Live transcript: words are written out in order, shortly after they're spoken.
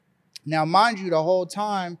Now, mind you, the whole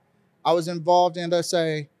time I was involved in, let's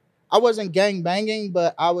say, I wasn't gang banging,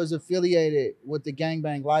 but I was affiliated with the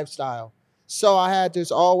gangbang lifestyle. So I had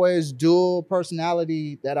this always dual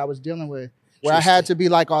personality that I was dealing with, where I had Interesting. to be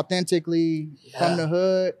like authentically from the Yeah.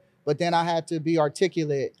 hood, but then I had to be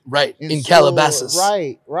articulate Right. In school. Calabasas.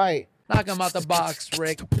 Right. Knock him out the box,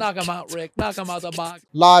 Rick. Knock him out, Rick. Knock him out the box.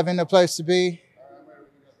 Live in the place to be.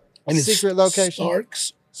 And it's Secret location.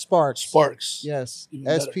 Sparks. Sparks. Yes. Even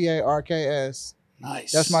better. SPARKS.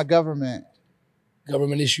 Nice. That's my government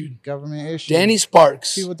government issue. Danny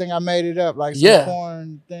Sparks. People think I made it up, like some Yeah.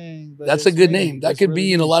 porn thing. But That's a it's good me. name. That It's could really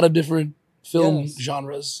be in a me. lot of different film Yes.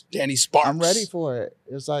 genres. Danny Sparks. I'm ready for it.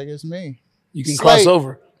 It's like, it's me. You can Slate. cross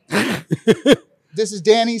over. This is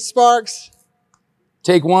Danny Sparks.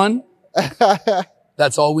 Take one.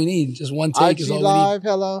 That's all we need. Just one take IG is all Live,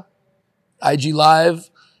 hello. we need. IG Live.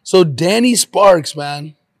 So Danny Sparks,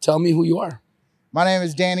 man, tell me who you are. My name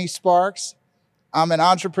is Danny Sparks. I'm an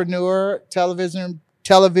entrepreneur, television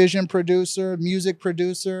producer, music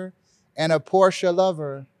producer, and a Porsche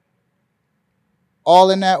lover.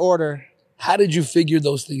 All in that order. How did you figure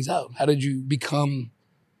those things out? How did you become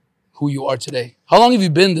who you are today? How long have you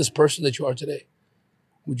been this person that you are today,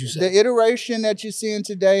 would you say? The iteration that you're seeing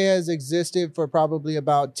today has existed for probably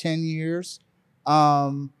about 10 years.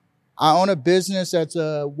 I own a business that's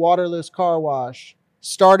a waterless car wash.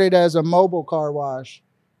 Started as a mobile car wash.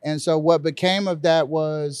 And so what became of that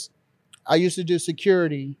was I used to do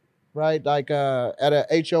security, right? Like at a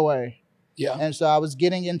HOA. Yeah. And so I was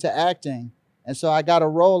getting into acting. And so I got a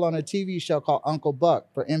role on a TV show called Uncle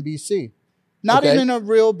Buck for NBC. Not Okay. even a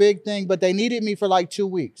real big thing, but they needed me for like 2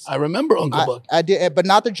 weeks. I remember Uncle Buck. I did, but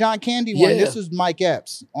not the John Candy one. Yeah. This was Mike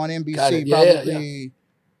Epps on Got NBC it. Yeah, probably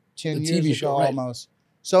 10 The years TV ago show, right. almost.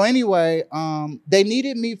 So anyway, they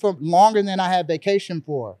needed me for longer than I had vacation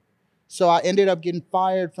for. So I ended up getting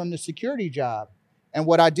fired from the security job. And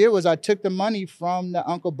what I did was I took the money from the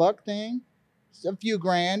Uncle Buck thing, a few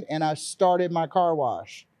grand, and I started my car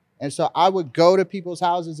wash. And so I would go to people's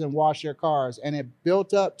houses and wash their cars. And it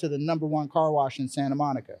built up to the #1 car wash in Santa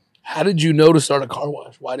Monica. How did you know to start a car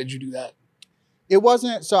wash? Why did you do that? It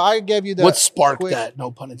wasn't, so I gave you the What sparked quick- that?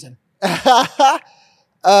 No pun intended.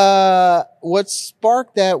 What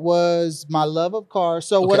sparked that was my love of cars.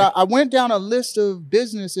 So what Okay. I went down a list of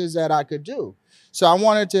businesses that I could do. So I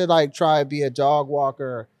wanted to like try to be a dog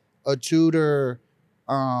walker, a tutor,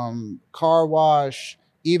 car wash,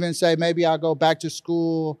 even say maybe I'll go back to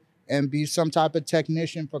school and be some type of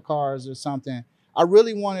technician for cars or something. I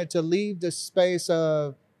really wanted to leave the space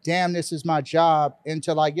of, damn, this is my job,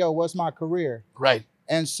 into like, yo, what's my career? Right.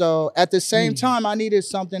 And so at the same time, I needed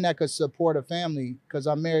something that could support a family because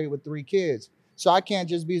I'm married with 3 kids. So I can't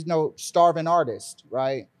just be no starving artist,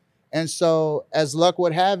 right? And so as luck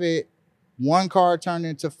would have it, 1 car turned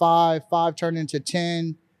into 5, 5 turned into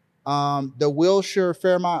 10. The Wilshire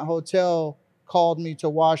Fairmont Hotel called me to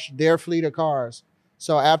wash their fleet of cars.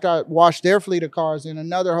 So after I washed their fleet of cars in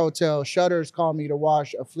another hotel, Shutters called me to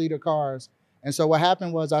wash a fleet of cars. And so what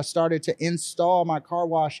happened was I started to install my car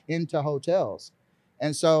wash into hotels.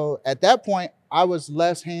 And so at that point, I was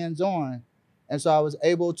less hands-on. And so I was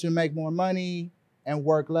able to make more money and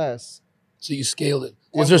work less. So you scaled it.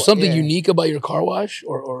 Was And there wha- something yeah. unique about your car wash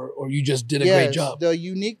or you just did a Yes, great job? The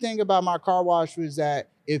unique thing about my car wash was that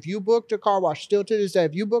if you booked a car wash, still to this day,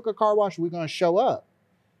 if you book a car wash, we're going to show up.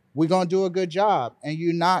 We're going to do a good job. And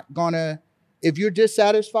you're not going to, if you're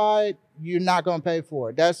dissatisfied, you're not going to pay for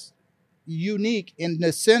it. That's unique in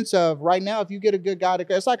the sense of right now, if you get a good guy,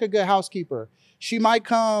 it's like a good housekeeper. She might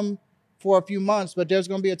come for a few months, but there's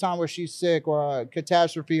going to be a time where she's sick or a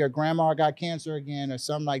catastrophe or grandma got cancer again or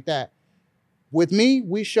something like that. With me,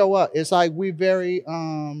 we show up. It's like we're very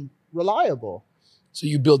reliable. So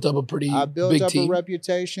you built up a pretty I built big up team. a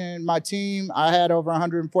reputation. My team, I had over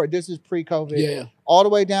 140. This is pre-COVID. Yeah. All the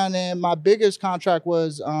way down there. My biggest contract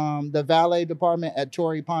was the valet department at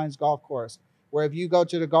Torrey Pines Golf Course, where if you go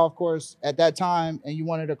to the golf course at that time and you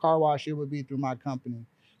wanted a car wash, it would be through my company.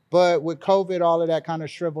 But with COVID, all of that kind of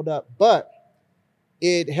shriveled up. But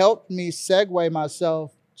it helped me segue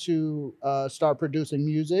myself to start producing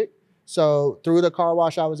music. So through the car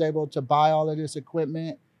wash, I was able to buy all of this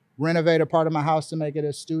equipment, renovate a part of my house to make it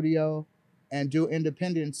a studio, and do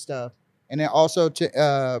independent stuff. And then also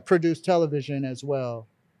to produce television as well.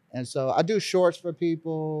 And so I do shorts for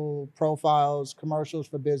people, profiles, commercials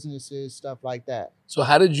for businesses, stuff like that. So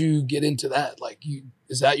how did you get into that? Like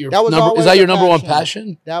is that your That was number always is that your a number one passion.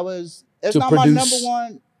 passion? That was, it's To not my produce number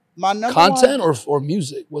one. My number Content one, or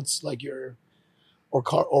music? What's like your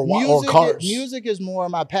or music, cars? music is more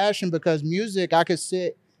my passion because music, I could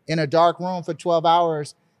sit in a dark room for 12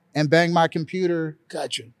 hours and bang my computer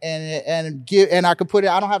Gotcha. and I could put it.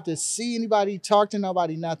 I don't have to see anybody, talk to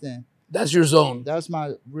nobody, nothing. That's your zone. That's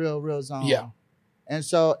my real zone. Yeah. And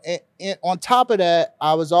so on top of that,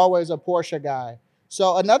 I was always a Porsche guy.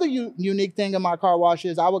 So another unique thing in my car wash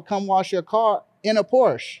is I would come wash your car in a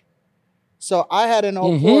Porsche. So I had an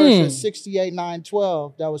old Porsche, a 68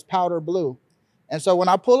 912 that was powder blue. And so when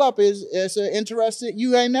I pull up, it's an interesting,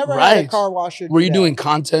 you ain't never had a car washer. Were you doing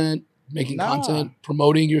content, making content,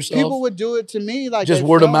 promoting yourself? People would do it to me like just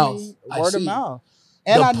word of mouth. Word of mouth.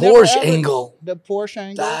 And the Porsche angle. The Porsche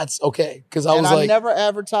angle. That's okay. Because I was I never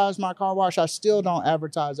advertised my car wash. I still don't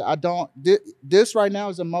advertise it. I don't. This right now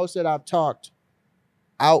is the most that I've talked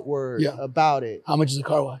outward about it. How much is a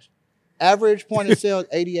car wash? Average point of sale is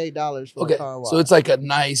 $88 for a car wash. So it's like a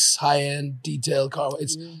nice high-end detailed car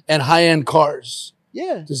wash. And high-end cars.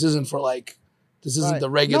 Yeah. This isn't the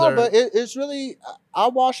regular. No, but it's really, I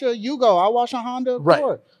wash a Yugo. I wash a Honda Accord.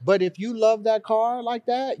 Right. But if you love that car like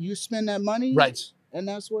that, you spend that money. Right. And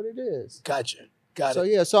that's what it is. Gotcha. Got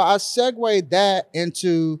it. Yeah, so I segued that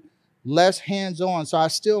into less hands-on. So I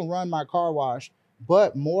still run my car wash,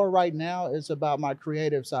 but more right now it's about my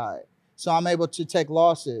creative side. So I'm able to take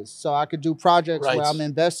losses. So I could do projects where I'm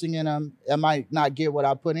investing in them. I might not get what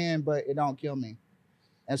I put in, but it don't kill me.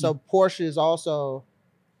 And so Porsche is also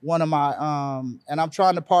one of my, and I'm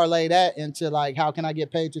trying to parlay that into like, how can I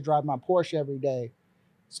get paid to drive my Porsche every day?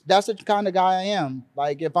 That's the kind of guy I am.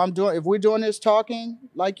 Like if we're doing this talking,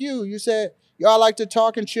 like you said, y'all like to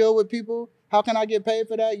talk and chill with people. How can I get paid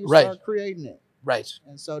for that? You start creating it. Right.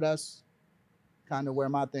 And so that's kind of where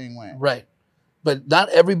my thing went. Right. But not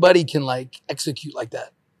everybody can like execute like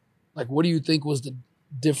that. Like, what do you think was the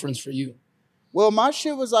difference for you? Well, my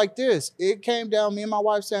shit was like this. It came down, me and my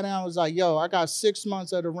wife sat down and was like, yo, I got 6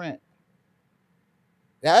 months of the rent.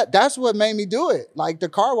 That's what made me do it. Like the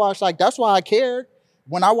car wash, like that's why I cared.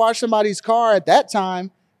 When I wash somebody's car at that time,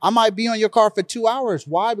 I might be on your car for 2 hours.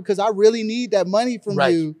 Why? Because I really need that money from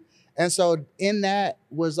you. And so in that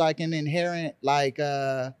was like an inherent, like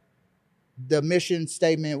the mission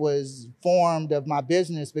statement was formed of my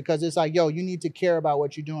business, because it's like, yo, you need to care about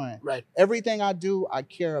what you're doing. Right. Everything I do, I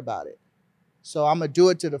care about it. So I'm going to do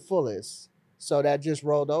it to the fullest. So that just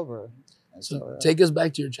rolled over. And so take us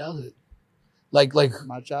back to your childhood. Like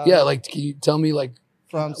my childhood. Yeah, like can you tell me like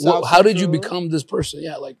from how did you become this person?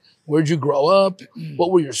 Yeah, like where'd you grow up?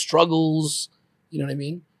 What were your struggles? You know what I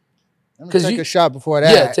mean? Let me take a shot before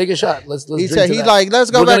that. Yeah, take a shot. Let's he's like,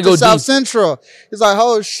 let's go back to South Central. He's like,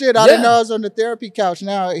 oh shit, I didn't know I was on the therapy couch.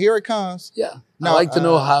 Now here it comes. Yeah. I like to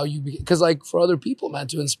know how you because like for other people, man,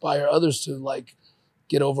 to inspire others to like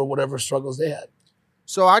get over whatever struggles they had.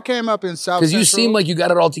 So I came up in South Central. Because you seem like you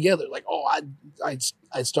got it all together. Like, oh,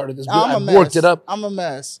 I started this. I mess. Worked it up. I'm a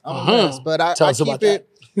mess. I'm a mess. But I keep it.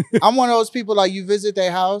 I'm one of those people like you visit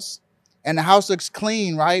their house and the house looks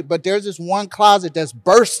clean, right? But there's this one closet that's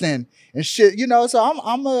bursting and shit, you know. So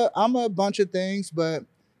I'm a bunch of things. But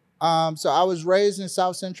so I was raised in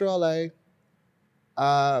South Central LA.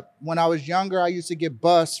 When I was younger, I used to get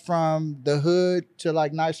bused from the hood to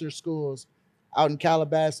like nicer schools out in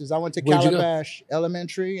Calabasas. I went to Calabash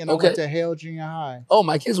Elementary and I went to Hale Junior High. Oh,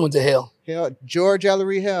 my kids went to Hale. George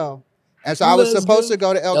Ellery Hale. And so I was supposed to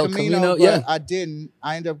go to El Camino, but I didn't.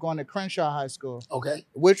 I ended up going to Crenshaw High School. Okay.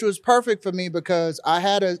 Which was perfect for me because I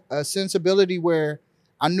had a sensibility where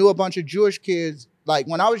I knew a bunch of Jewish kids. Like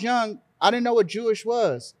when I was young, I didn't know what Jewish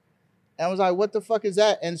was. And I was like, what the fuck is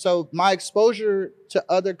that? And so my exposure to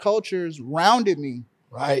other cultures rounded me.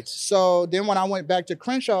 Right. So then when I went back to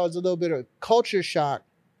Crenshaw, it was a little bit of culture shock.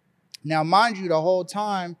 Now, mind you, the whole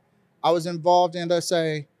time I was involved in, let's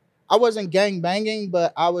say, I wasn't gang banging,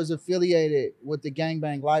 but I was affiliated with the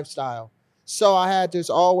gangbang lifestyle. So I had this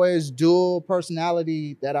always dual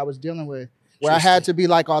personality that I was dealing with, where I had to be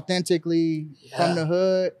like authentically from the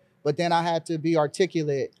hood, but then I had to be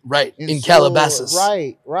articulate. Right. In Calabasas.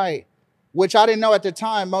 Right. Which I didn't know at the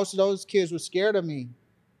time. Most of those kids were scared of me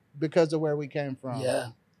because of where we came from. Yeah.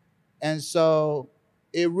 And so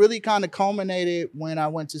it really kind of culminated when I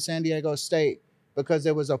went to San Diego State, because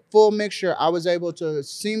there was a full mixture. I was able to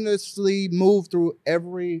seamlessly move through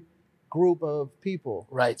every group of people.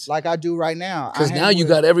 Right. Like I do right now. Because now you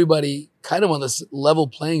got everybody kind of on this level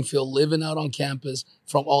playing field, living out on campus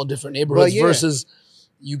from all different neighborhoods versus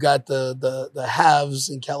you got the haves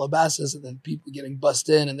in Calabasas and then people getting bussed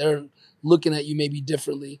in and they're looking at you maybe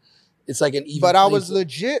differently. It's like an even But I was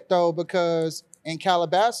legit though, because in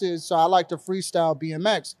Calabasas, so I like to freestyle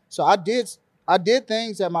BMX. So I did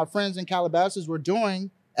things that my friends in Calabasas were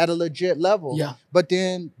doing at a legit level. Yeah. But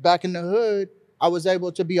then back in the hood, I was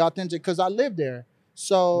able to be authentic because I lived there.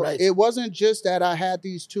 So it wasn't just that I had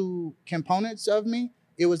these two components of me.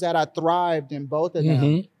 it was that I thrived in both of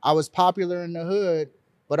them. I was popular in the hood,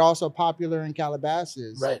 but also popular in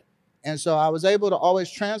Calabasas. Right. And so I was able to always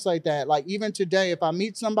translate that. Like even today, if I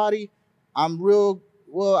meet somebody, I'm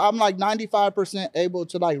like 95% able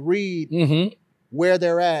to like read where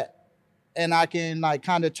they're at, and I can like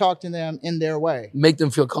kind of talk to them in their way. Make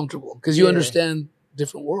them feel comfortable because you understand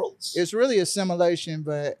different worlds. It's really assimilation,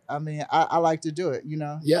 but I mean, I like to do it, you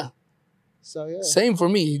know? Yeah. So yeah. Same for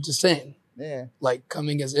me, just saying. Yeah. Like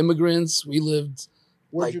coming as immigrants, we lived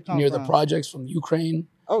Where'd you come near from? the projects from Ukraine.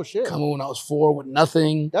 Oh shit. Coming when I was 4 with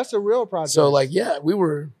nothing. That's a real project. So like, yeah, we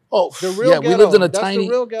were the real ghetto. We lived in a That's tiny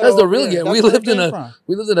the real ghetto. That's the real ghetto. We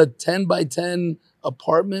lived in a 10 by 10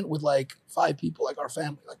 apartment with like 5 people, like our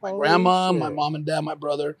family. Like my grandma, my mom and dad, my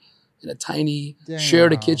brother, in a tiny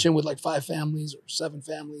shared a kitchen with like 5 families or 7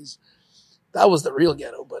 families. That was the real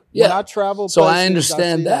ghetto. But yeah. When I travel so I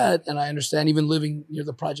understand that, and I understand even living near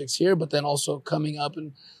the projects here, but then also coming up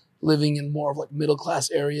and living in more of like middle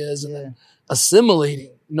class areas and then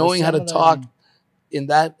assimilating, knowing how to talk in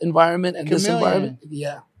that environment and this environment.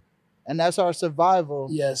 Yeah. And that's our survival.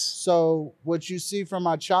 Yes. So what you see from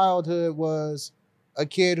my childhood was a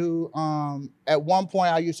kid who at one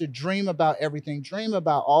point I used to dream about everything, dream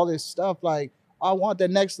about all this stuff. Like, I want the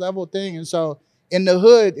next level thing. And so in the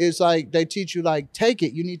hood, it's like they teach you like, take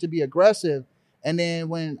it. You need to be aggressive. And then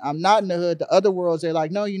when I'm not in the hood, the other worlds, they're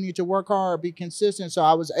like, no, you need to work hard, be consistent. So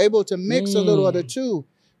I was able to mix a little of the two,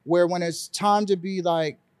 where when it's time to be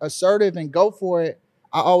like assertive and go for it,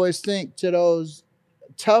 I always think to those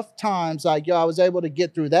tough times, like, yo, I was able to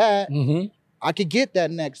get through that. I could get that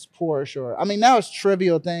next Porsche. Or, I mean, now it's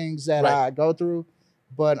trivial things that I go through,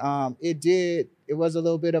 but it was a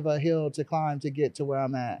little bit of a hill to climb to get to where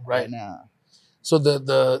I'm at right now. So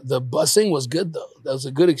the busing was good though. That was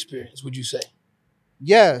a good experience, would you say?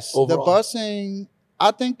 Yes. Overall. The busing, I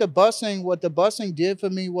think what the busing did for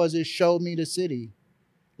me was it showed me the city,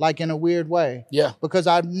 like in a weird way. Yeah. Because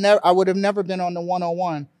I would have never been on the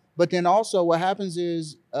 101. But then also what happens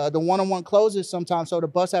is the 101 closes sometimes, so the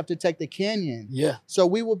bus have to take the canyon. Yeah. So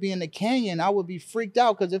we would be in the canyon. I would be freaked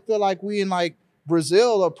out because it feel like we in like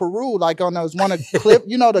Brazil or Peru, like on those cliff,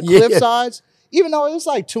 the cliff sides. Even though it's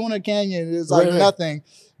like Tuna Canyon, it's like nothing.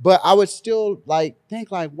 But I would still like think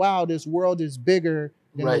like, wow, this world is bigger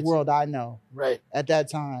than the world I know. Right. At that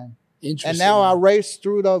time. Interesting. And now I race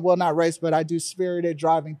through not race, but I do spirited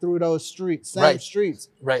driving through those streets, same streets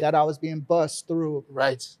that I was being bussed through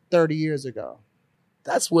 30 years ago.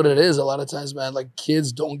 That's what it is a lot of times, man. Like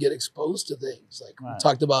kids don't get exposed to things. Like we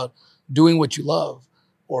talked about doing what you love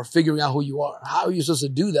or figuring out who you are. How are you supposed to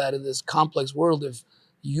do that in this complex world if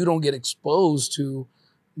you don't get exposed to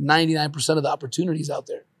 99% of the opportunities out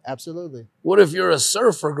there? Absolutely. What if you're a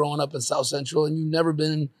surfer growing up in South Central and you've never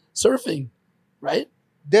been surfing, right?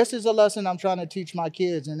 This is a lesson I'm trying to teach my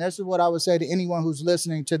kids. And this is what I would say to anyone who's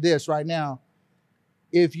listening to this right now.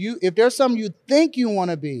 If there's something you think you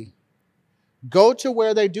want to be, go to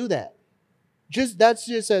where they do that. That's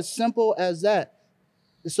just as simple as that.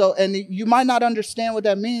 So, and you might not understand what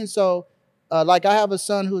that means. So, like I have a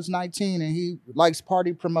son who's 19 and he likes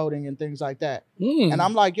party promoting and things like that. And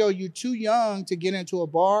I'm like, yo, you're too young to get into a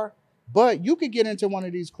bar, but you could get into one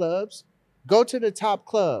of these clubs. Go to the top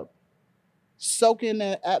club. Soak in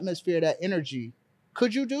that atmosphere, that energy.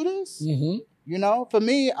 Could you do this? For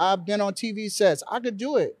me, I've been on TV sets. I could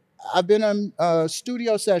do it. I've been on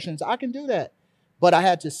studio sessions. I can do that. But I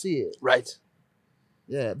had to see it. Right.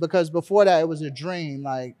 Yeah, because before that, it was a dream.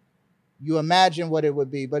 Like, you imagine what it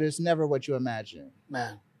would be, but it's never what you imagine.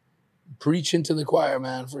 Man, preach into the choir,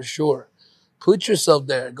 man, for sure. Put yourself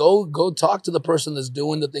there. Go talk to the person that's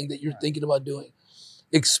doing the thing that you're thinking about doing.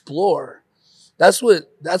 Explore. That's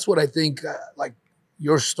what I think, like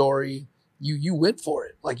your story, you went for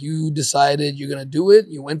it. Like you decided you're going to do it.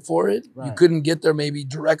 You went for it. You couldn't get there maybe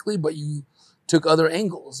directly, but you took other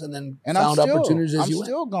angles and then found opportunities as you went.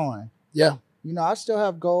 I'm still going. Yeah. I still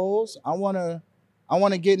have goals. I want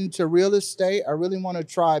to get into real estate. I really want to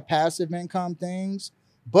try passive income things,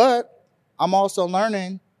 but I'm also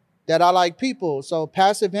learning that I like people. So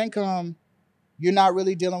passive income, you're not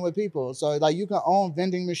really dealing with people. So like you can own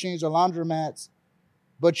vending machines or laundromats,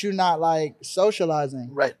 but you're not like socializing.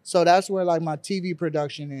 Right. So that's where like my TV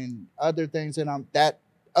production and other things and that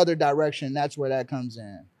other direction, that's where that comes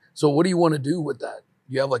in. So what do you want to do with that?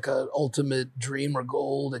 You have like an ultimate dream or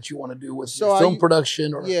goal that you want to do with your film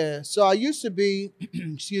production? Or yeah. So I used to be,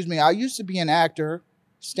 I used to be an actor,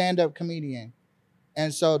 stand-up comedian.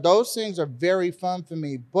 And so those things are very fun for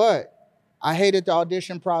me, but I hated the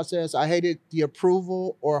audition process. I hated the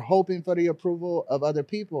approval or hoping for the approval of other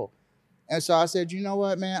people. And so I said, you know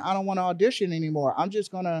what, man, I don't want to audition anymore. I'm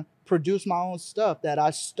just going to produce my own stuff that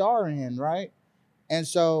I star in, right? And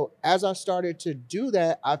so as I started to do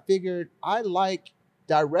that, I figured I like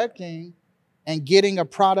directing and getting a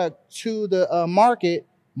product to the market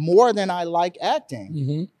more than I like acting.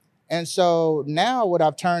 Mm-hmm. And so now what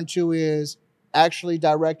I've turned to is actually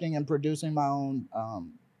directing and producing my own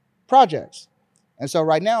projects. And so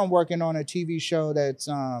right now I'm working on a TV show that's,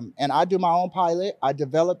 and I do my own pilot. I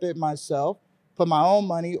develop it myself, put my own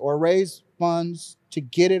money or raise funds to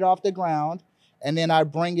get it off the ground. And then I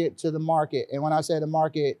bring it to the market. And when I say the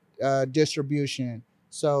market, distribution.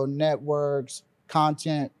 So networks,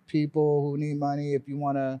 content, people who need money, if you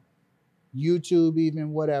want to YouTube,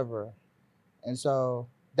 even whatever. And so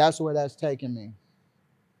that's where that's taking me.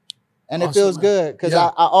 And awesome, it feels good because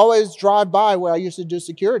I always drive by where I used to do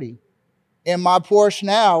security in my Porsche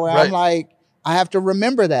now, where I'm like, I have to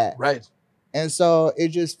remember that. Right. And so it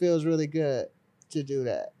just feels really good to do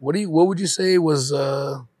that. What would you say was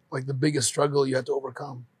like the biggest struggle you had to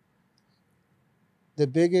overcome? The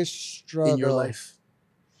biggest struggle in your life.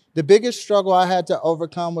 The biggest struggle I had to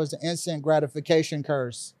overcome was the instant gratification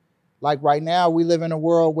curse. Like right now, we live in a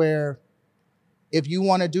world where if you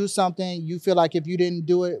want to do something, you feel like if you didn't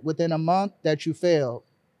do it within a month, that you failed.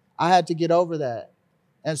 I had to get over that.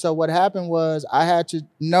 And so what happened was I had to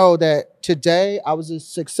know that today I was a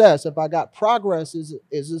success. If I got progress, is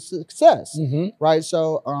a success, right?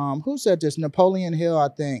 So who said this? Napoleon Hill, I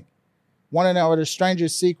think. One of them, or The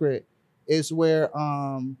Strangest Secret, is where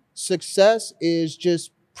success is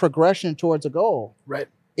just progression towards a goal. Right.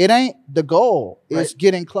 It ain't the goal. It's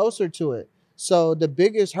getting closer to it. So the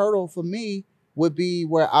biggest hurdle for me would be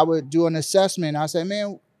where I would do an assessment. I say,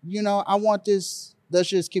 man, I want this. Let's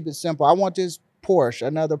just keep it simple. I want this Porsche,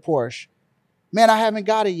 another Porsche. Man, I haven't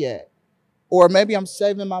got it yet. Or maybe I'm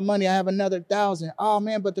saving my money. I have another 1,000. Oh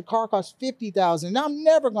man, but the car costs 50,000. Now I'm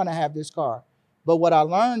never going to have this car. But what I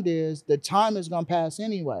learned is the time is going to pass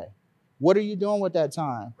anyway. What are you doing with that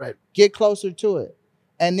time? Right. Get closer to it.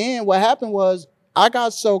 And then what happened was I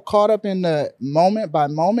got so caught up in the moment by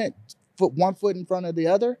moment, one foot in front of the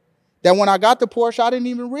other, that when I got the Porsche, I didn't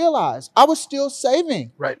even realize. I was still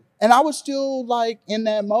saving. Right. And I was still like in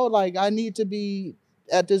that mode, like I need to be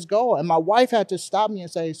at this goal. And my wife had to stop me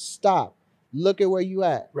and say, stop, look at where you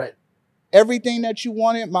at. Right. Everything that you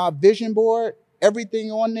wanted, my vision board,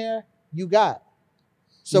 everything on there, you got.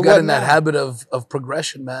 So you got in that habit of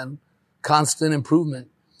progression, man. Constant improvement.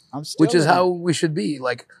 Which is how we should be.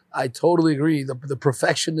 Like, I totally agree. The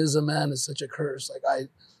perfectionism, man, is such a curse. Like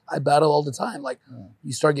I battle all the time. Like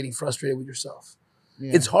you start getting frustrated with yourself.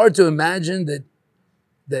 Yeah. It's hard to imagine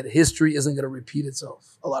that history isn't going to repeat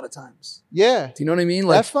itself a lot of times. Yeah. Do you know what I mean?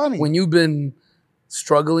 Like, that's funny. When you've been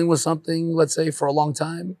struggling with something, let's say for a long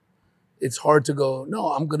time, it's hard to go, no,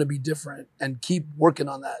 I'm going to be different and keep working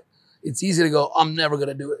on that. It's easy to go, I'm never going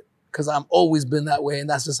to do it because I've always been that way and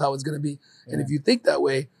that's just how it's going to be. Yeah. And if you think that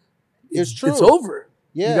way, it's true. It's over.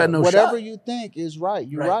 Yeah. You got no whatever shot. You think is right.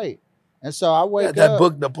 You're right. And so I wake up. That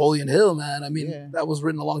book, Napoleon Hill, man. I mean, that was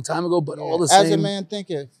written a long time ago, but all the same. As a Man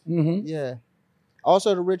Thinketh. Mm-hmm. Yeah.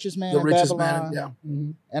 Also, The Richest Man in Babylon. Yeah.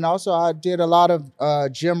 Mm-hmm. And also, I did a lot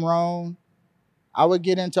of Jim Rohn. I would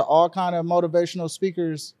get into all kind of motivational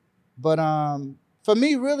speakers. But for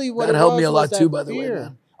me, really, what that it helped was me a lot was too, that by the way, fear.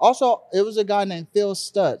 man. Also, it was a guy named Phil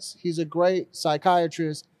Stutz. He's a great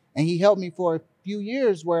psychiatrist. And he helped me for a few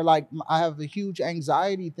years where like I have a huge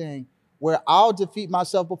anxiety thing where I'll defeat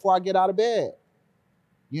myself before I get out of bed,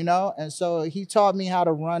 And so he taught me how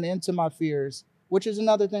to run into my fears, which is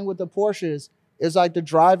another thing with the Porsches is like the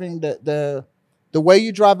driving, the way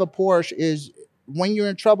you drive a Porsche is when you're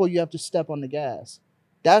in trouble, you have to step on the gas.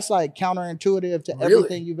 That's like counterintuitive to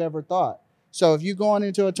everything you've ever thought. So if you're going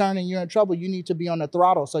into a turn and you're in trouble, you need to be on the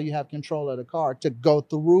throttle so you have control of the car to go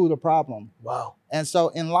through the problem. Wow. And so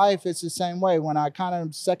in life, it's the same way. When I kind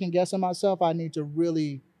of second guessing myself, I need to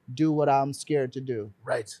really do what I'm scared to do.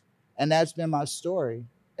 Right. And that's been my story.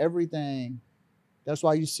 Everything. That's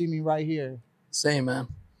why you see me right here. Same, man.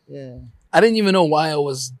 Yeah. I didn't even know why I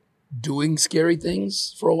was doing scary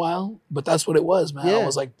things for a while, but that's what it was, man. I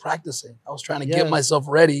was like practicing. I was trying to get myself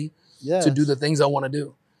ready to do the things I want to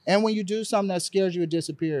do. And when you do something that scares you, it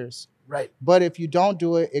disappears. Right. But if you don't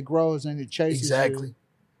do it, it grows and it chases you.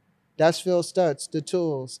 That's Phil Stutz, The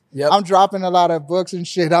Tools. Yep. I'm dropping a lot of books and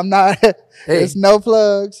shit. I'm not, there's no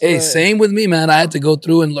plugs. Hey, same with me, man. I had to go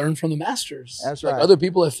through and learn from the masters. That's right. Like other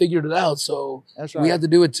people have figured it out, so we had to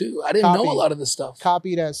do it too. I didn't know a lot of this stuff.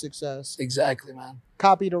 Copy that success. Exactly, man.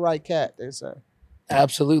 Copy the right cat, they say.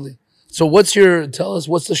 Absolutely. So tell us,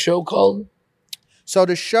 what's the show called? So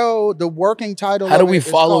the show, the working title. How do we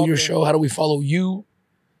follow your show? How do we follow you?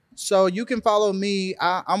 So you can follow me.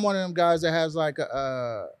 I'm one of them guys that has like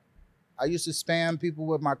I used to spam people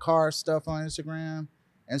with my car stuff on Instagram.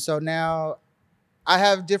 And so now I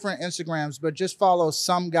have different Instagrams, but just follow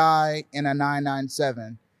some guy in a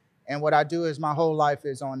 997. And what I do is my whole life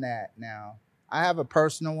is on that now. I have a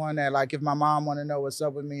personal one that, like, if my mom want to know what's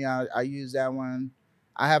up with me, I use that one.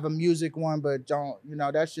 I have a music one, but don't,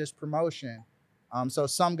 that's just promotion. So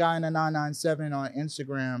some guy in a 997 on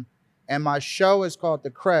Instagram. And my show is called The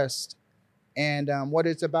Crest. And what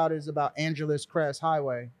it's about is about Angeles Crest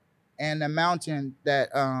Highway and the mountain that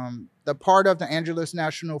the part of the Angeles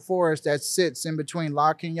National Forest that sits in between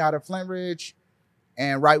La Cañada Flint Ridge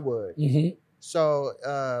and Wrightwood. Mm-hmm. So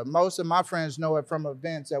most of my friends know it from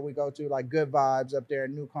events that we go to, like Good Vibes up there at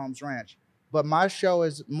Newcombs Ranch. But my show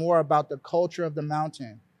is more about the culture of the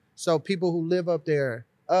mountain. So people who live up there,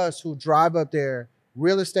 us who drive up there,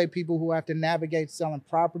 real estate people who have to navigate selling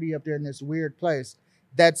property up there in this weird place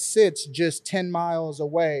that sits just 10 miles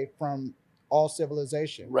away from all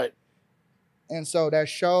civilization. Right. And so that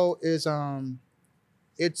show is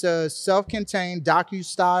it's a self-contained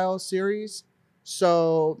docu-style series.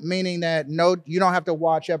 So meaning that you don't have to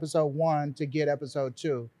watch episode 1 to get episode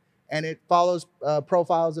 2. And it follows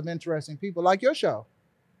profiles of interesting people like your show,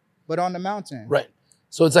 but on the mountain. Right.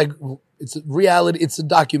 So it's like, it's a reality. It's a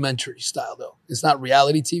documentary style though. It's not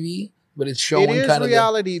reality TV, but it's showing kind of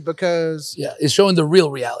reality because it's showing the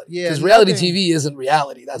real reality. Yeah. Because reality TV isn't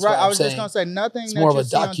reality. That's right. I was just gonna say nothing it's that more you of a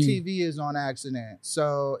see on TV is on accident.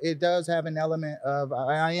 So it does have an element of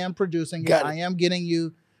I am producing it. I am getting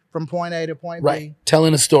you from point A to point B.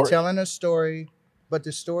 Telling a story. But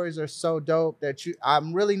the stories are so dope that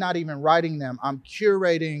I'm really not even writing them. I'm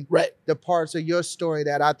curating the parts of your story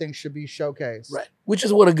that I think should be showcased. Right. Which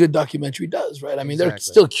is what a good documentary does, right? I mean, they're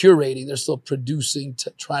still curating, they're still producing,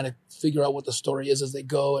 trying to figure out what the story is as they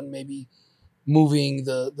go and maybe moving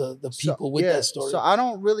the people with that story. So I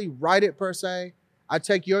don't really write it per se. I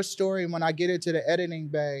take your story and when I get it to the editing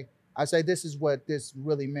bay, I say, this is what this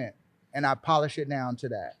really meant. And I polish it down to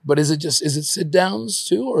that. But is it sit downs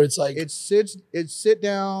too, or it's like it's sit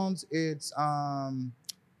downs. It's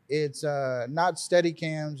not steady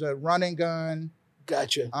cams, a run and gun.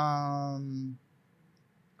 Gotcha.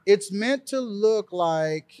 It's meant to look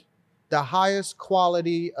like the highest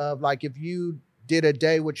quality of, like, if you did a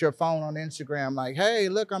day with your phone on Instagram, like, hey,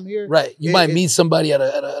 look, I'm here. Right. You might meet somebody at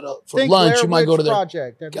a for lunch. You might go to their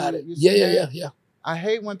project. Got it. Yeah. I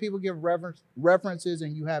hate when people give references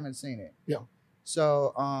and you haven't seen it. Yeah.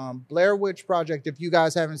 So Blair Witch Project, if you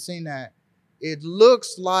guys haven't seen that, it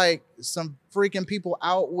looks like some freaking people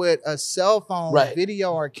out with a cell phone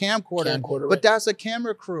video or camcorder. But that's a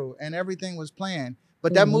camera crew and everything was planned.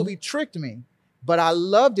 But that movie tricked me. But I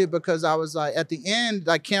loved it because I was like, at the end,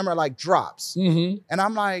 like camera like drops. Mm-hmm. And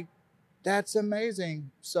I'm like, that's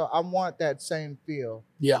amazing. So I want that same feel.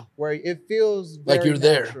 Yeah. Where it feels very like you're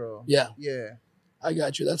natural. there. Yeah. Yeah. I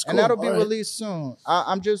got you. That's cool. And that'll be released soon.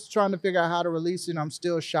 I'm just trying to figure out how to release it. I'm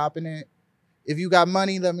still shopping it. If you got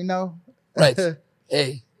money, let me know. Right.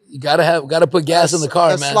 Hey, you gotta put gas in the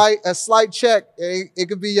car, man. A slight check. It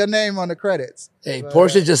could be your name on the credits. Hey, but,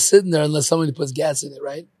 Porsche's just sitting there unless somebody puts gas in it,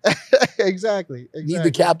 right? Exactly. Need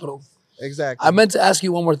the capital. Exactly. I meant to ask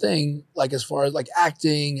you one more thing, like as far as like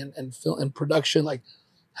acting and film and production, like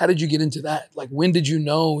how did you get into that? Like when did you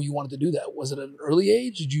know you wanted to do that? Was it at an early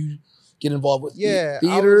age? Did you get involved with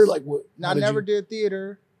theater? I never did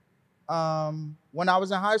theater. When I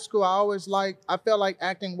was in high school, I felt like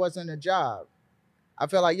acting wasn't a job. I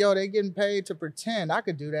felt like, they getting paid to pretend. I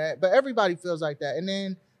could do that. But everybody feels like that. And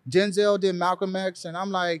then Denzel did Malcolm X, and I'm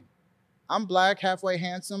like, I'm black, halfway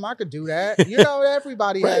handsome. I could do that.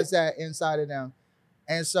 Everybody has that inside of them.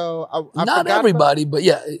 And so I not everybody, but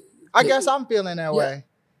yeah. I guess I'm feeling that way.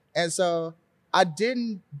 And so I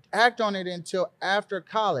didn't act on it until after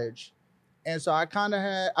college. And so I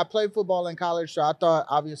played football in college, so I thought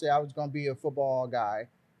obviously I was going to be a football guy.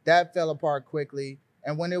 That fell apart quickly.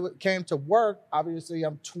 And when it came to work, obviously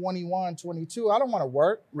I'm 21, 22. I don't want to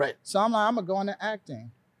work. Right. So I'm like, I'm going to go into acting.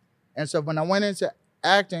 And so when I went into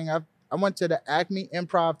acting, I went to the Acme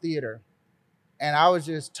Improv Theater. And I was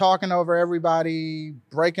just talking over everybody,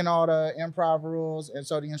 breaking all the improv rules. And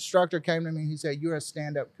so the instructor came to me. He said, you're a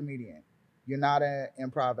stand-up comedian. You're not an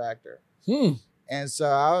improv actor. And so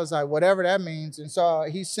I was like, whatever that means. And so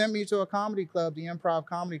he sent me to a comedy club, the Improv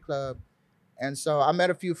Comedy Club. And so I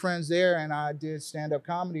met a few friends there and I did stand-up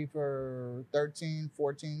comedy for 13,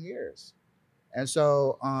 14 years. And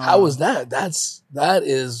so how was that? That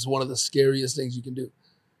is one of the scariest things you can do.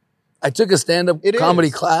 I took a stand-up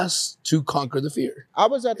comedy class to conquer the fear. I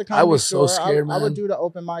was at the comedy store. I was so scared, man. I would do the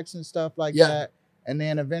open mics and stuff like that. And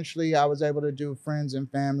then eventually I was able to do friends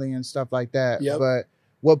and family and stuff like that. Yep. But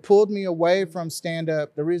What pulled me away from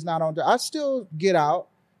stand-up, the reason I still get out,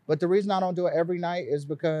 but the reason I don't do it every night is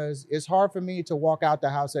because it's hard for me to walk out the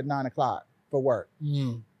house at 9:00 for work.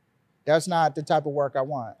 That's not the type of work I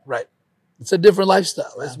want. Right. It's a different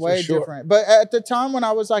lifestyle. It's way different. But at the time when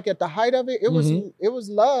I was like at the height of it, it was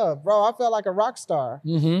love, bro. I felt like a rock star.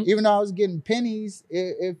 Even though I was getting pennies,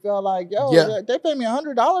 it felt like, they paid me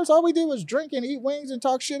 $100. All we did was drink and eat wings and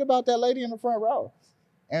talk shit about that lady in the front row.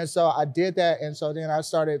 And so I did that. And so then I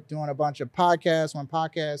started doing a bunch of podcasts. When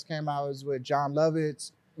podcasts came out, I was with John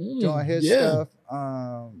Lovitz doing his stuff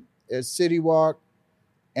at City Walk.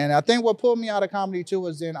 And I think what pulled me out of comedy too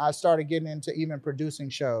was then I started getting into even producing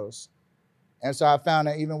shows. And so I found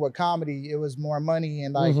that even with comedy, it was more money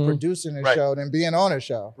in like producing a show than being on a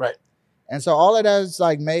show. Right. And so all of that has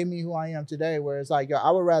like made me who I am today, where it's like, yo,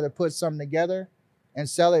 I would rather put something together and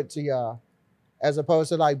sell it to y'all as opposed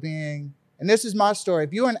to like being, and this is my story.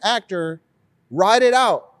 If you're an actor, ride it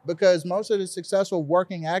out, because most of the successful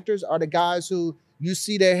working actors are the guys who you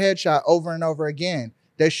see their headshot over and over again.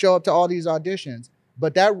 They show up to all these auditions,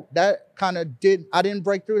 but that kind of I didn't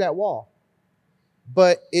break through that wall.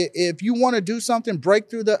 But if you want to do something, break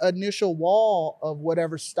through the initial wall of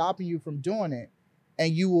whatever's stopping you from doing it,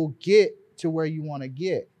 and you will get to where you want to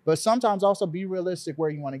get. But sometimes also be realistic where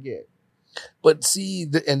you want to get. But see,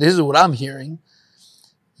 and this is what I'm hearing.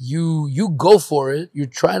 You go for it. You're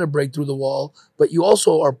trying to break through the wall, but you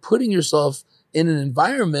also are putting yourself in an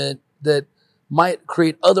environment that might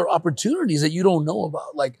create other opportunities that you don't know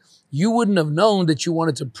about. Like, you wouldn't have known that you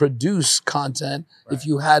wanted to produce content if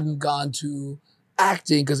you hadn't gone to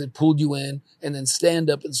acting because it pulled you in, and then stand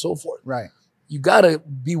up and so forth. Right. You got to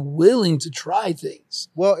be willing to try things.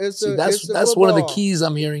 Well, that's one of the keys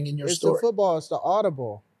I'm hearing in your story. It's the football. It's the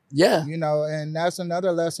audible. Yeah. You know, and that's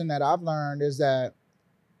another lesson that I've learned is that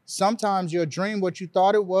sometimes your dream, what you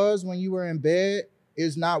thought it was when you were in bed,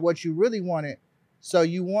 is not what you really wanted. So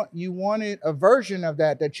you wanted a version of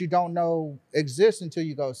that you don't know exists until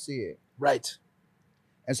you go see it. Right.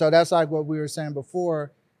 And so that's like what we were saying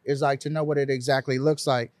before, is like to know what it exactly looks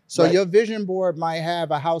like. So your vision board might have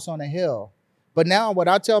a house on a hill. But now what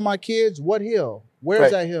I tell my kids, what hill?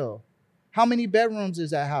 Where's that hill? How many bedrooms is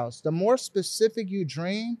that house? The more specific you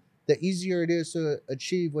dream, the easier it is to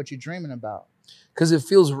achieve what you're dreaming about. Because it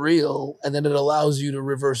feels real, and then it allows you to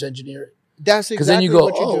reverse engineer it. That's exactly because then you go,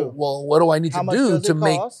 what you do. Well, what do I need to do to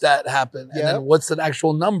make that happen? And then what's the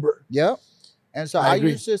actual number? Yep. And so I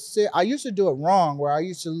used to do it wrong, where I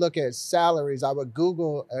used to look at salaries. I would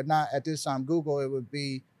Google, not at this time Google, it would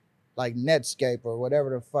be like Netscape or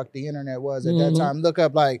whatever the fuck the internet was at that time. Look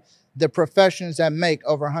up like the professions that make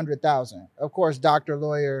over 100,000. Of course, doctor,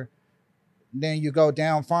 lawyer, then you go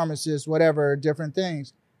down, pharmacist, whatever, different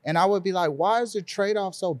things. And I would be like, why is the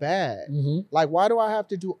trade-off so bad? Like, why do I have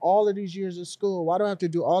to do all of these years of school? Why do I have to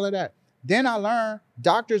do all of that? Then I learned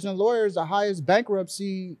doctors and lawyers are the highest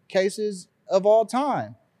bankruptcy cases of all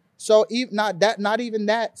time. So not even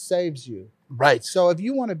that saves you. Right. So if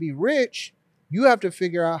you want to be rich, you have to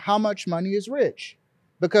figure out how much money is rich.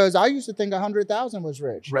 Because I used to think 100,000 was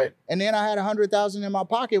rich. Right. And then I had 100,000 in my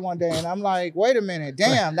pocket one day, and I'm like, wait a minute,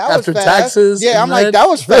 damn, that After was fast. taxes. Yeah, I'm like, that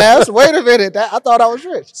was fast. Wait a minute, I thought I was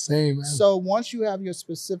rich. Same, man. So once you have your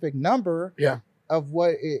specific number of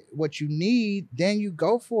what you need, then you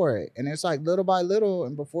go for it. And it's like little by little,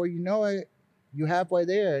 and before you know it, you halfway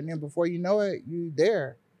there. And then before you know it, you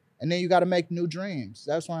there. And then you got to make new dreams.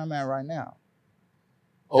 That's where I'm at right now.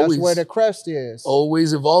 That's where the crest is.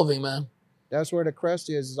 Always evolving, man. That's where the crest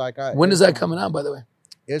is. Like, when is that coming out, by the way?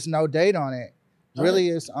 It's no date on it. Really,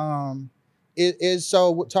 it's it is.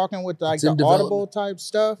 So talking with like the Audible type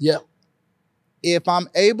stuff. Yeah. If I'm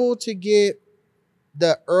able to get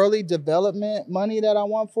the early development money that I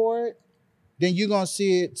want for it, then you're gonna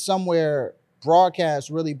see it somewhere broadcast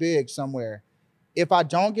really big somewhere. If I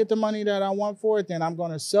don't get the money that I want for it, then I'm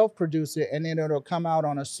gonna self-produce it, and then it'll come out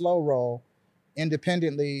on a slow roll,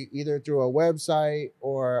 independently, either through a website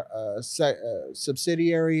or a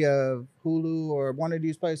subsidiary of Hulu or one of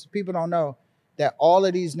these places. People don't know that all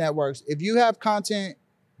of these networks, if you have content,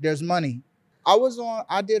 there's money. I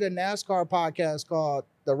did a NASCAR podcast called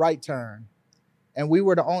The Right Turn. And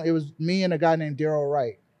it was me and a guy named Daryl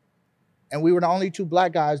Wright. And we were the only two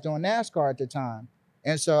black guys doing NASCAR at the time.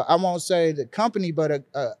 And so I won't say the company, but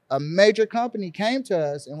a major company came to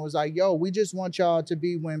us and was like, yo, we just want y'all to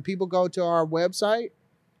be, when people go to our website,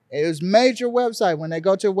 it was major website. When they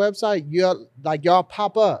go to a website, y'all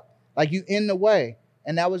pop up, like you in the way.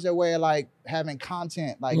 And that was their way of like having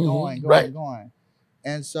content, like going.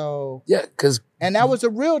 And so, and that was a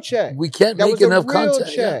real check. We can't make enough content.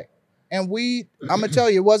 Check. And I'm going to tell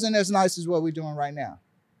you, it wasn't as nice as what we're doing right now.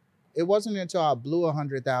 it wasn't until I blew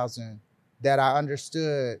 100,000 that I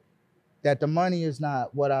understood that the money is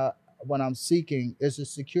not what I'm seeking. It's the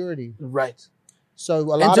security. Right. So a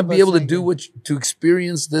lot and to of be us able to think- do to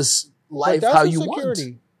experience this but life that's how the you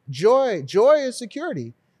security. want. Joy is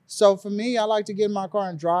security. So for me, I like to get in my car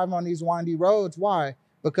and drive on these windy roads. Why?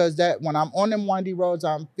 Because that when I'm on them windy roads,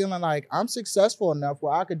 I'm feeling like I'm successful enough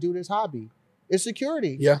where I could do this hobby. It's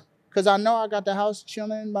security. Yeah. Because I know I got the house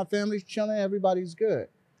chilling, my family's chilling, everybody's good.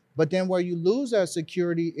 But then where you lose that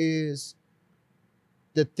security is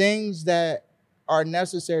the things that are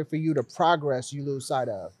necessary for you to progress, you lose sight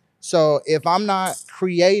of. So if I'm not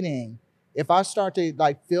creating, if I start to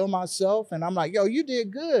like feel myself and I'm like, yo, you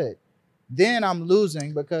did good, then I'm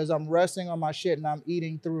losing because I'm resting on my shit and I'm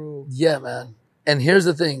eating through. Yeah, man. And here's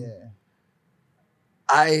the thing. Yeah.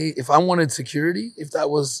 If I wanted security, if that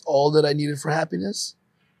was all that I needed for happiness,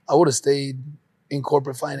 I would have stayed in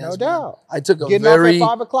corporate finance. No man. doubt. I took a Getting very off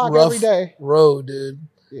at 5 o'clock rough every day. road, dude.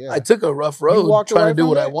 Yeah. I took a rough road walked trying away to do from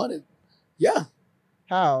what I it? wanted. Yeah.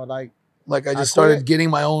 How? Like Like I just quit. started getting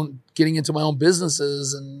into my own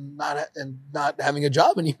businesses and not having a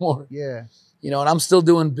job anymore. yeah. You know,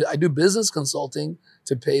 and I do business consulting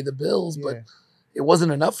to pay the bills, Yeah. but it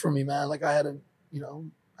wasn't enough for me, man. Like I had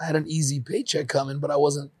an easy paycheck coming, but I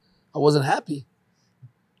wasn't happy.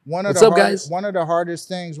 What's up, guys? One of the hardest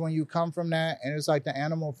things when you come from that, and it's like the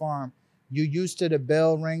animal farm, you used to the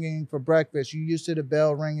bell ringing for breakfast, you used to the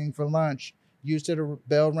bell ringing for lunch, you used to the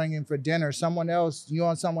bell ringing for dinner. You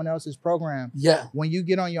on someone else's program. Yeah. When you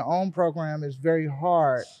get on your own program, it's very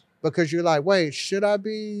hard because you're like, wait, should I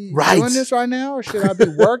be Right. doing this right now or should I be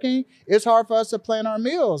working? It's hard for us to plan our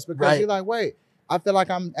meals because Right. you're like, wait, I feel like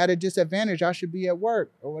I'm at a disadvantage. I should be at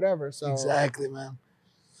work or whatever. So Exactly, man.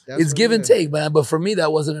 that's It's what give it and is. take, man. But for me,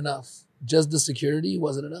 that wasn't enough. Just the security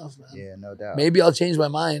wasn't enough, man. Yeah, no doubt. Maybe I'll change my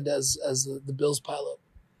mind as the bills pile up.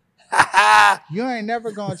 You ain't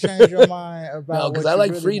never gonna change your mind about No, because what I you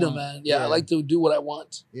like really freedom, want. man. Yeah, I like to do what I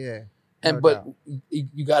want. Yeah. And No but doubt.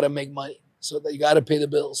 you got to make money, so that you got to pay the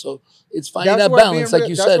bills. So it's finding That's that where balance, being like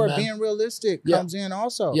you that's said, where man. being realistic Yeah. comes in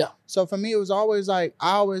also. Yeah. So for me, it was always like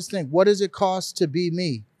I always think, what does it cost to be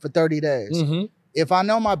me for 30 days? Mm-hmm. If I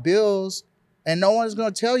know my bills, and no one's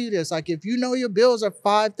gonna tell you this, like if you know your bills are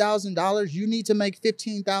 $5,000, you need to make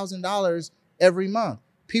 $15,000 every month.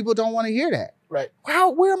 People don't want to hear that. Right.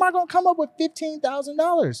 Wow, where am I gonna come up with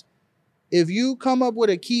 $15,000? If you come up with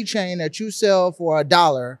a keychain that you sell for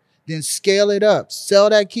 $1, then scale it up. Sell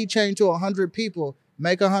that keychain to 100 people.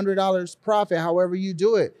 Make $100 profit. However you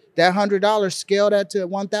do it, that $100 scale that to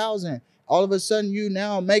 1,000. All of a sudden, you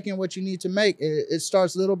now making what you need to make. It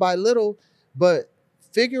starts little by little, but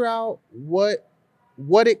figure out what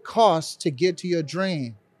it costs to get to your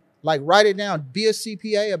dream. Like write it down. Be a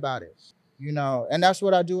CPA about it. You know, and that's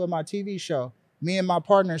what I do with my TV show. Me and my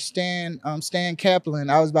partner Stan Kaplan.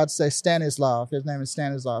 I was about to say Stanislav. His name is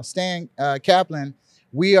Stanislav. Stan Kaplan.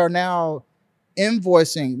 We are now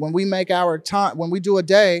invoicing when we make our time. When we do a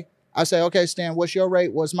day, I say, okay, Stan, what's your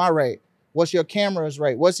rate? What's my rate? What's your camera's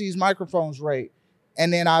rate? What's these microphones rate?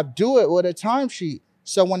 And then I do it with a timesheet.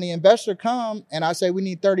 So when the investor come and I say we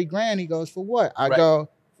need 30 grand, he goes, for what? I Right. go,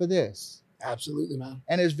 for this. Absolutely, man.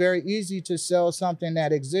 And it's very easy to sell something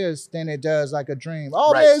that exists than it does like a dream.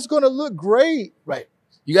 Oh Right. man, it's gonna look great. Right.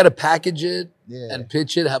 You got to package it Yeah. and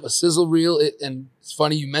pitch it, have a sizzle reel. And it's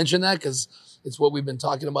funny you mentioned that because it's what we've been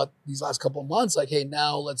talking about these last couple of months. Like, hey,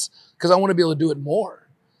 now because I want to be able to do it more.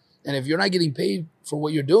 And if you're not getting paid for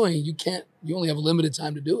what you're doing, you only have a limited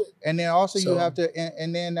time to do it. And then also So- you have to,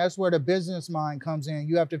 and then that's where the business mind comes in.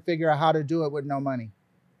 You have to figure out how to do it with no money.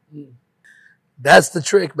 That's the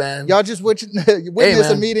trick, man. Y'all just witness a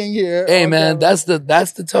man. meeting here. Hey, on man, camera.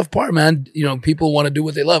 that's the tough part, man. You know, people want to do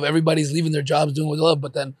what they love. Everybody's leaving their jobs doing what they love,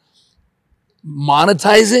 but then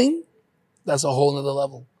monetizing, that's a whole nother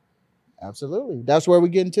level. Absolutely. That's where we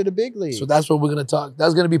get into the big league. So that's what we're going to talk.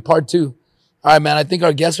 That's going to be part 2. All right, man. I think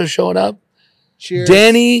our guests are showing up. Cheers.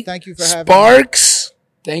 Danny Thank you for having Sparks.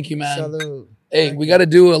 Thank you, me. man. Salute. Hey, Thank we you. got to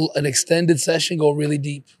do an extended session, go really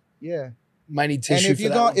deep. Yeah. Might need And tissue for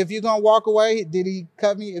that one. if you're gonna walk away, did he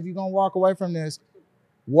cut me? If you're gonna walk away from this,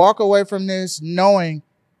 walk away from this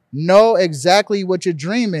know exactly what your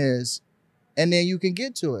dream is, and then you can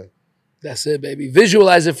get to it. That's it, baby.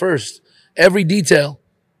 Visualize it first. Every detail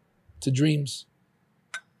to dreams.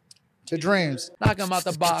 To dreams. Knock him out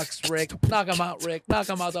the box, Rick. Knock him out, Rick. Knock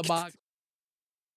him out the box.